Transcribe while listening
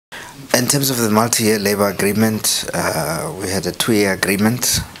In terms of the multi-year labor agreement, we had a 2-year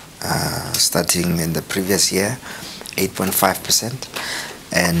agreement starting in the previous year, 8.5%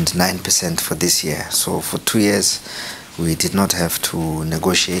 and 9% for this year. So for 2 years, we did not have to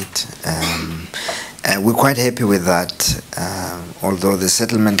negotiate. And we're quite happy with that, although the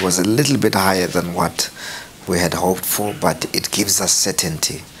settlement was a little bit higher than what we had hoped for, but it gives us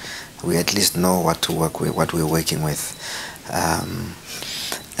certainty. We at least know what to work with, what we're working with.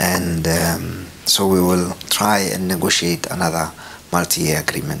 So we will try and negotiate another multi-year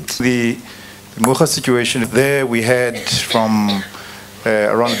agreement. The Ngqura situation, there we had from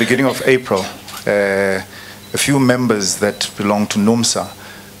around the beginning of April a few members that belong to NUMSA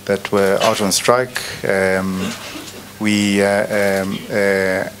that were out on strike. We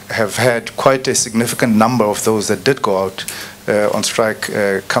have had quite a significant number of those that did go out on strike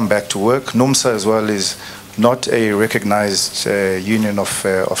come back to work. NUMSA as well is not a recognized union of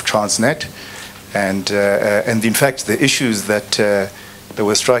Transnet, and in fact the issues that they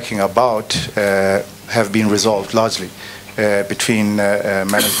were striking about have been resolved largely between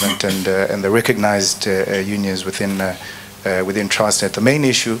management and the recognized unions within Transnet. The main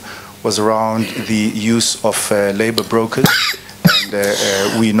issue was around the use of labor brokers,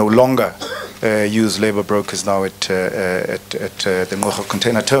 and we no longer use labor brokers now at the Ngqura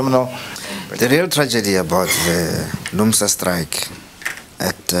container terminal. The real tragedy about the NUMSA strike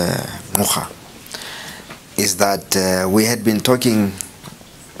at Ngqura is that we had been talking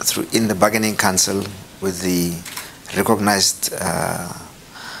in the bargaining council with the recognized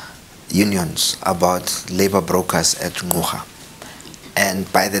unions about labor brokers at Ngqura.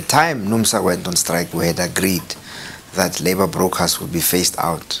 And by the time NUMSA went on strike, we had agreed that labor brokers would be phased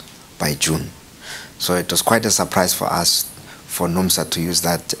out by June. So it was quite a surprise for us, for NUMSA to use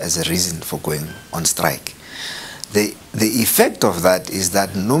that as a reason for going on strike. The effect of that is that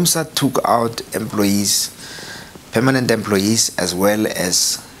NUMSA took out employees, permanent employees, as well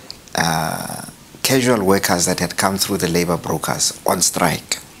as casual workers that had come through the labor brokers on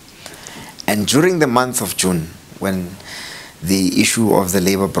strike. And during the month of June, when the issue of the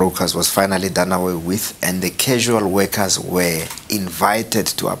labor brokers was finally done away with and the casual workers were invited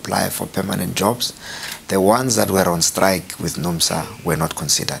to apply for permanent jobs, the ones that were on strike with NUMSA were not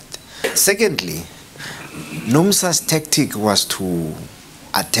considered. Secondly, NUMSA's tactic was to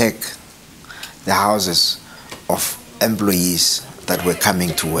attack the houses of employees that were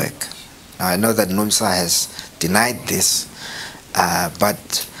coming to work. Now, I know that NUMSA has denied this,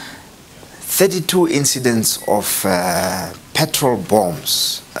 but 32 incidents of petrol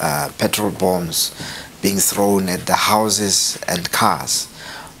bombs being thrown at the houses and cars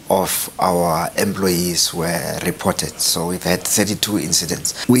of our employees were reported. So we've had 32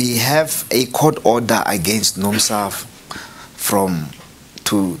 incidents. We have a court order against NUMSA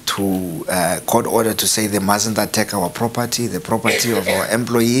court order to say they mustn't attack our property, the property of our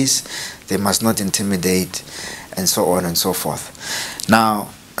employees, they must not intimidate, and so on and so forth. Now,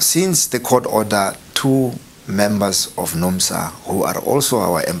 since the court order, 2 members of NUMSA, who are also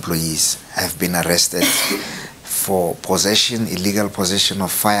our employees, have been arrested for possession, illegal possession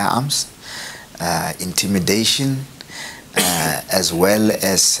of firearms, intimidation, as well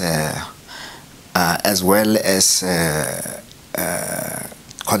as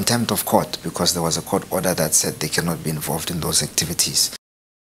contempt of court, because there was a court order that said they cannot be involved in those activities.